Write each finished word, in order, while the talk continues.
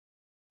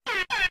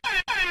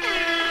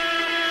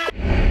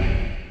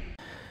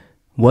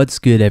What's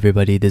good,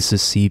 everybody? This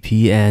is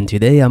CP, and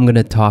today I'm going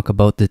to talk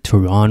about the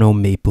Toronto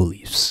Maple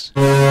Leafs.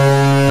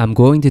 I'm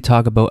going to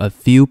talk about a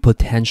few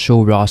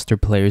potential roster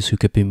players who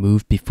could be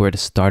moved before the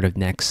start of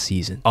next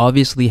season.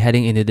 Obviously,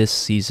 heading into this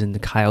season,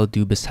 Kyle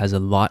Dubas has a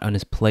lot on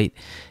his plate,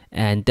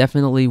 and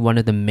definitely one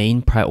of the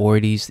main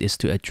priorities is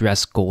to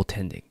address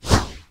goaltending.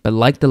 But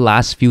like the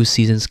last few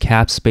seasons,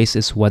 cap space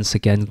is once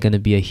again going to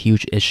be a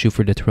huge issue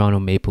for the Toronto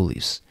Maple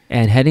Leafs.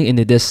 And heading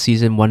into this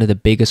season, one of the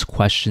biggest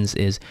questions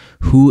is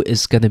who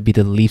is going to be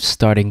the Leafs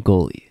starting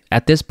goalie?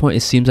 At this point, it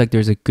seems like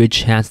there's a good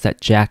chance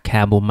that Jack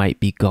Campbell might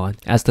be gone,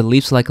 as the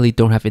Leafs likely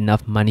don't have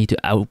enough money to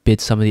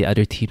outbid some of the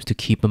other teams to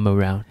keep him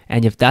around.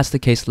 And if that's the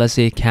case, let's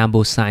say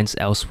Campbell signs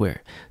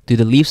elsewhere. Do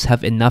the Leafs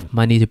have enough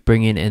money to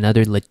bring in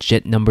another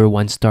legit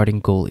 #1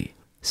 starting goalie?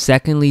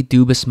 Secondly,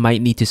 Dubas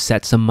might need to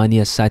set some money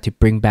aside to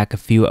bring back a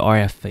few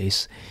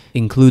RFAs,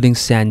 including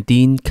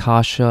Sandin,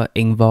 Kasha,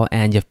 Engvall,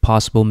 and if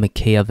possible,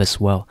 Mikheyev as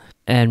well.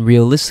 And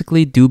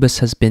realistically, Dubas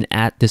has been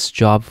at this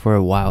job for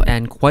a while,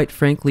 and quite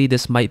frankly,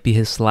 this might be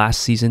his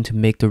last season to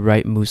make the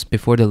right moves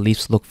before the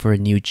Leafs look for a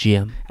new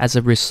GM. As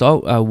a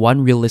result,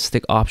 one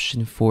realistic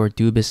option for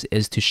Dubas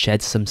is to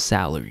shed some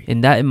salary.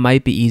 In that, it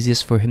might be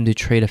easiest for him to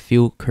trade a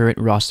few current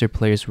roster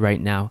players right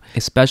now,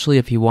 especially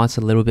if he wants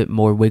a little bit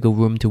more wiggle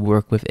room to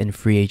work with in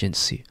free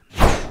agency.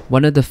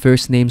 One of the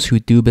first names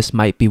who Dubas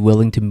might be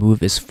willing to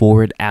move is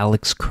forward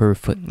Alex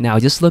Kerfoot. Now,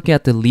 just looking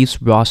at the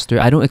Leafs roster,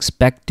 I don't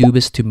expect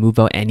Dubas to move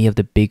out any of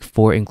the big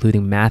four,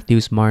 including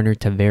Matthews, Marner,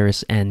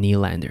 Tavares, and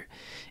Nylander.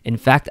 In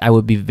fact, I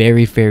would be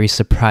very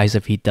surprised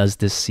if he does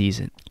this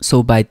season.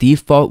 So by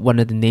default, one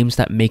of the names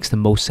that makes the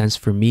most sense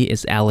for me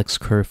is Alex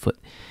Kerfoot.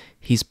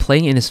 He's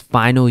playing in his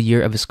final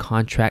year of his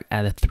contract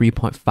at a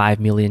 $3.5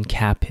 million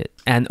cap hit.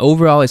 And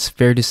overall, it's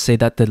fair to say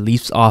that the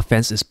Leafs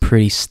offense is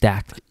pretty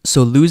stacked.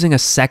 So losing a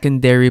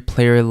secondary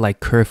player like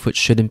Kerfoot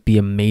shouldn't be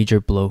a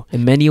major blow.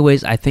 In many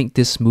ways, I think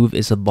this move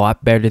is a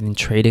lot better than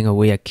trading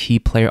away a key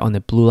player on the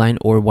blue line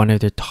or one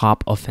of their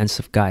top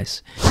offensive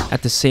guys.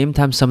 At the same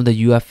time, some of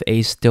the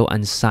UFAs still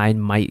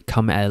unsigned might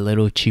come at a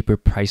little cheaper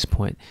price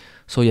point.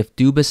 So if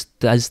Dubas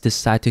does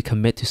decide to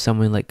commit to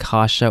someone like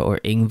Kasha or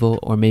Engvall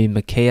or maybe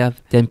Mikheyev,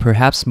 then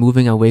perhaps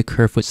moving away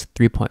Kerfoot's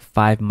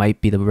 3.5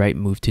 might be the right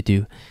move to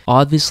do.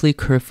 Obviously,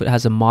 Kerfoot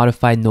has a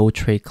modified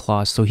no-trade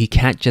clause, so he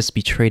can't just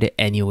be traded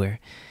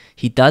anywhere.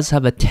 He does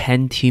have a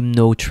 10-team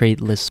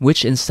no-trade list,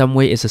 which in some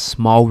way is a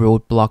small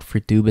roadblock for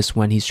Dubas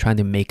when he's trying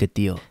to make a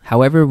deal.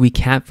 However, we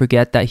can't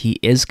forget that he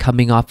is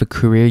coming off a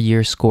career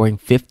year scoring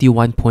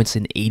 51 points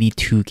in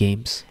 82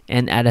 games.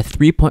 And at a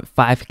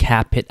 3.5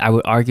 cap hit, I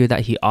would argue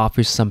that he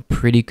offers some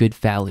pretty good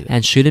value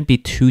and shouldn't be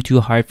too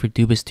hard for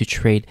Dubas to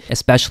trade,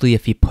 especially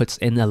if he puts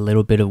in a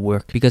little bit of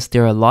work, because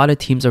there are a lot of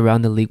teams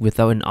around the league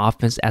without an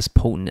offense as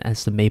potent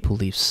as the Maple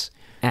Leafs.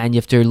 And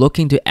if they're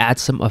looking to add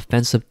some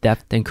offensive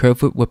depth, then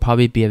Kerfoot would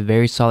probably be a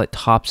very solid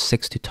top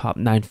 6 to top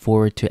 9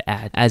 forward to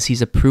add, as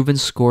he's a proven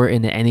scorer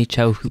in the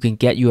NHL who can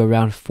get you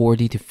around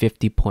 40 to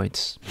 50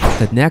 points.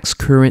 The next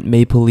current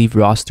Maple Leaf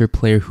roster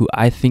player who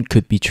I think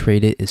could be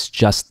traded is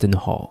Justin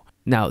Holl.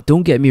 Now,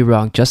 don't get me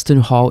wrong,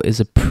 Justin Holl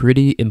is a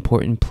pretty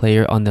important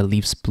player on the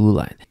Leafs blue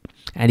line,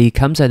 and he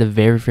comes at a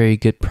very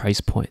good price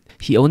point.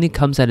 He only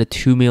comes at a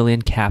 $2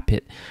 million cap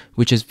hit,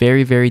 which is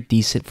very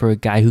decent for a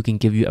guy who can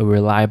give you a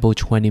reliable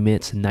 20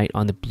 minutes a night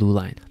on the blue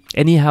line.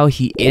 Anyhow,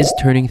 he is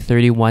turning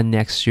 31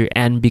 next year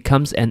and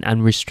becomes an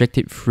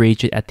unrestricted free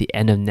agent at the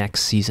end of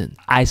next season.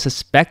 I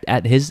suspect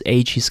at his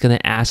age, he's going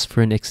to ask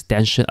for an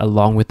extension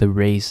along with a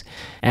raise.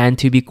 And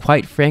to be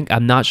quite frank,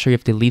 I'm not sure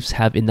if the Leafs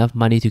have enough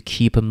money to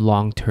keep him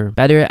long term.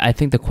 Better, I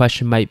think the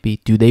question might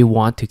be, do they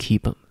want to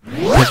keep him?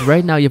 Because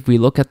right now, if we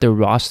look at their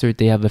roster,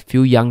 they have a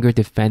few younger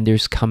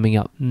defenders coming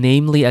up,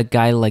 namely a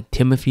guy like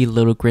Timothy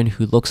Littlegren,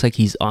 who looks like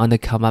he's on the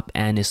come up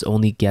and is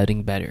only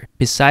getting better.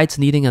 Besides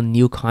needing a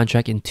new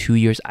contract in 2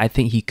 years, I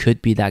think he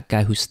could be that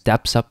guy who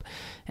steps up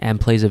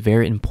and plays a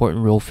very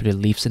important role for the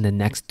Leafs in the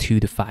next 2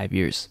 to 5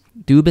 years.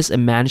 Dubas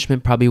and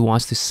management probably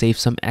wants to save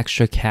some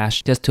extra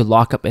cash just to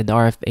lock up an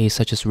RFA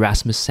such as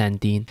Rasmus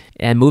Sandin.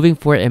 And moving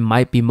forward, it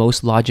might be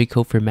most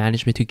logical for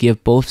management to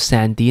give both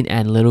Sandin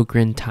and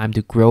Littlegren time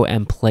to grow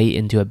and play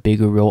into a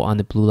bigger role on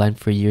the blue line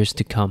for years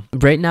to come.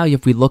 Right now,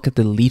 if we look at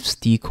the Leafs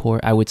decor,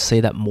 I would say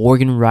that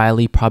Morgan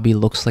Rielly probably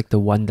looks like the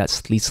one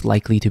that's least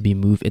likely to be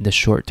moved in the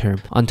short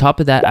term. On top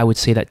of that, I would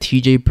say that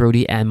TJ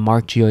Brodie and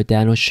Mark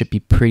Giordano should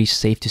be pretty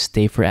safe to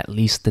stay for at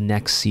least the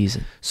next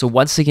season. So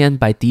once again,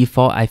 by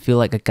default, I feel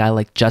like a guy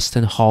like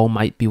Justin Holl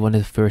might be one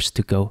of the first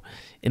to go.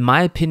 In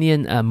my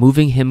opinion,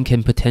 moving him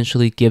can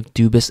potentially give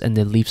Dubas and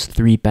the Leafs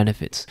 3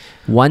 benefits.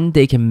 One,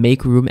 they can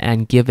make room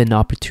and give an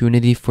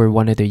opportunity for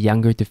one of their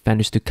younger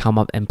defenders to come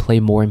up and play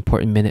more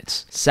important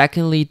minutes.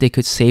 Secondly, they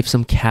could save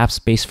some cap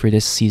space for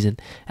this season,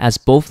 as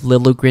both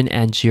Littlegren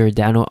and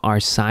Giordano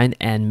are signed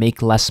and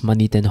make less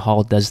money than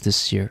Holl does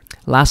this year.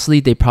 Lastly,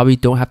 they probably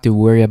don't have to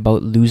worry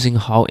about losing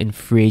Holl in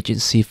free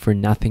agency for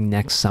nothing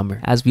next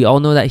summer, as we all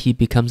know that he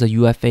becomes a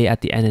UFA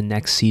at the end of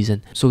next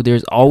season. So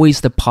there's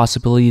always the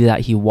possibility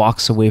that he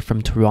walks away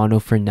from Toronto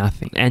for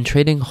nothing. And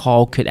trading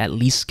Holl could at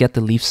least get the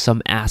Leafs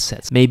some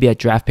assets, maybe a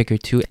draft pick or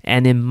two.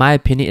 And in my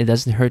opinion, it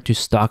doesn't hurt to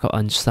stock up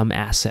on some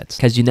assets,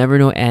 because you never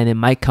know, and it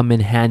might come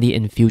in handy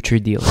in future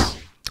deals.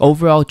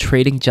 Overall,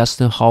 trading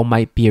Justin Holl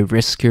might be a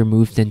riskier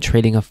move than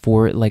trading a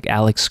forward like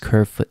Alex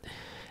Kerfoot.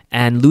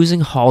 And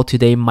losing Holl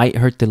today might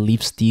hurt the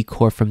Leafs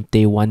decor from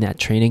day one at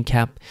training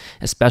camp,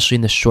 especially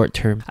in the short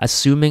term,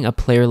 assuming a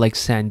player like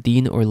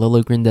Sandin or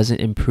Liljegren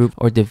doesn't improve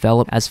or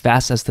develop as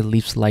fast as the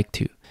Leafs like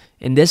to.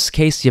 In this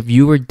case, if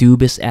you were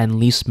Dubas and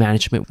Leafs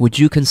management, would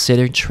you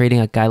consider trading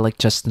a guy like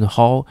Justin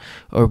Holl,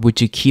 or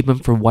would you keep him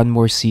for one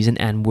more season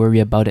and worry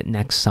about it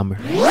next summer?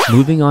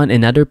 Moving on,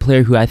 another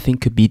player who I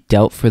think could be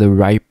dealt for the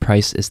right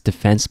price is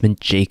defenseman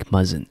Jake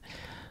Muzzin.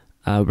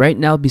 Right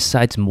now,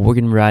 besides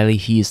Morgan Rielly,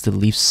 he is the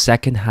Leafs'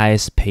 second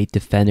highest paid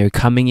defender,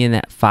 coming in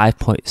at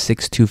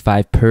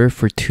 $5.625 per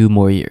for 2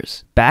 more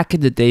years. Back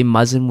in the day,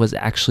 Muzzin was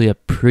actually a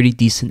pretty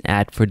decent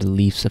ad for the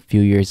Leafs a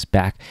few years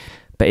back,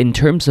 but in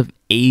terms of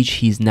age,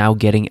 he's now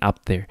getting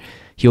up there.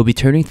 He'll be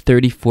turning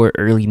 34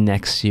 early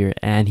next year,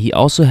 and he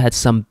also had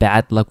some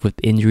bad luck with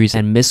injuries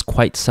and missed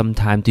quite some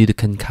time due to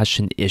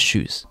concussion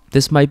issues.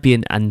 This might be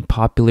an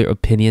unpopular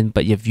opinion,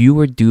 but if you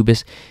were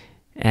Dubas,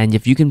 and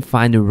if you can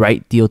find the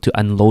right deal to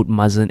unload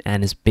Muzzin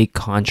and his big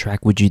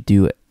contract, would you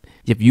do it?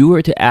 If you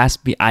were to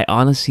ask me, I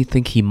honestly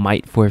think he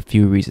might for a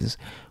few reasons.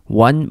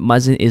 One,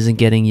 Muzzin isn't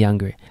getting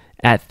younger.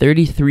 At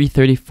 33,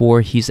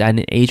 34, he's at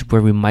an age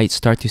where we might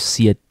start to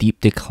see a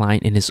deep decline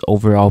in his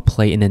overall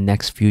play in the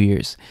next few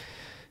years.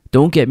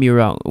 Don't get me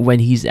wrong, when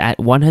he's at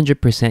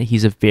 100%,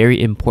 he's a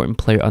very important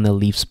player on the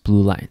Leafs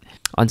blue line.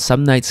 On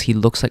some nights, he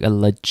looks like a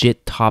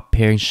legit top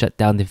pairing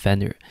shutdown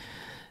defender.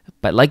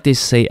 But like they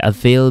say,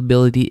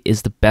 availability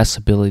is the best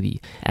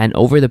ability. And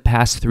over the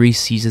past 3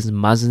 seasons,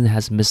 Muzzin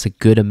has missed a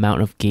good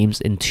amount of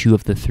games in 2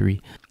 of the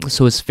 3.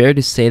 So it's fair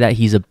to say that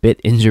he's a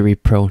bit injury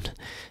prone.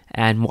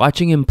 And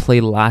watching him play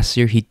last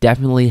year, he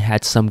definitely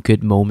had some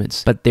good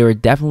moments. But there were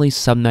definitely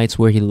some nights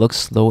where he looked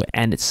slow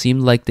and it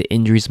seemed like the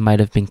injuries might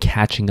have been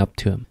catching up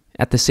to him.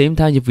 At the same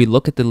time, if we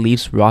look at the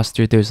Leafs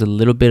roster, there's a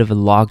little bit of a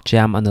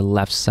logjam on the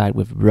left side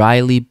with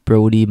Rielly,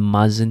 Brody,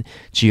 Muzzin,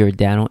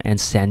 Giordano, and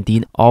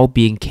Sandin all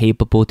being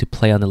capable to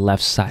play on the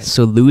left side.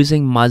 So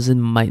losing Muzzin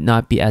might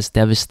not be as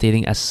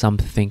devastating as some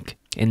think,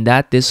 in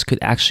that this could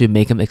actually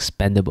make him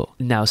expendable.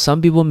 Now, some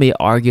people may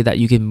argue that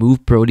you can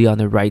move Brody on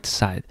the right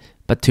side,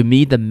 but to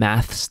me, the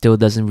math still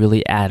doesn't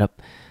really add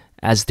up,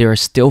 as there are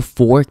still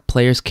 4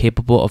 players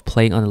capable of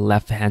playing on the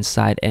left-hand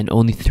side and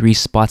only 3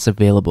 spots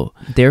available.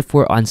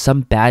 Therefore, on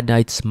some bad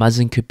nights,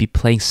 Muzzin could be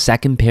playing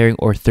second pairing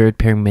or third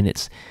pairing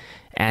minutes.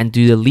 And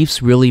do the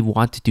Leafs really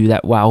want to do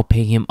that while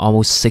paying him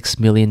almost $6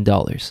 million?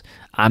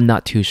 I'm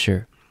not too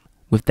sure.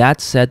 With that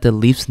said, the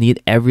Leafs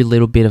need every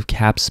little bit of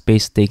cap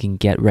space they can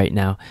get right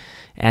now.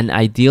 And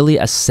ideally,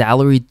 a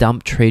salary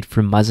dump trade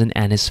for Muzzin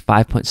and his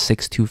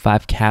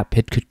 $5.625 cap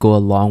hit could go a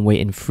long way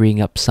in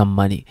freeing up some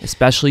money,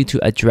 especially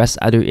to address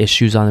other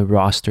issues on the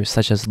roster,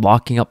 such as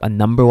locking up a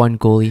 #1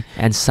 goalie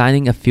and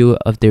signing a few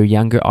of their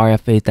younger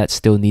RFAs that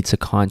still needs a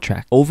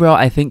contract. Overall,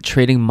 I think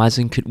trading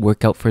Muzzin could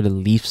work out for the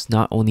Leafs,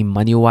 not only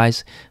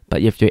money-wise,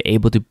 but if they're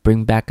able to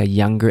bring back a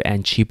younger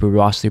and cheaper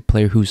roster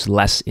player who's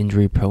less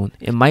injury prone.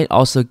 It might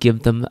also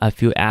give them a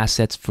few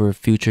assets for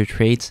future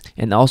trades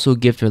and also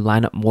give their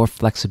lineup more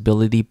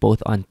flexibility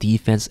both on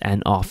defense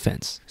and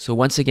offense. So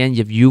once again,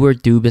 if you were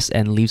Dubas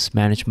and Leafs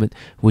management,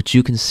 would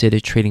you consider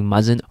trading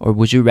Muzzin, or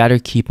would you rather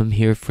keep him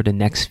here for the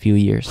next few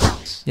years?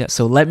 Yeah,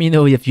 so let me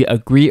know if you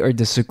agree or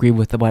disagree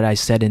with what I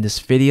said in this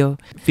video.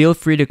 Feel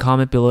free to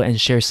comment below and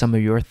share some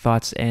of your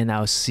thoughts, and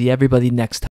I'll see everybody next time.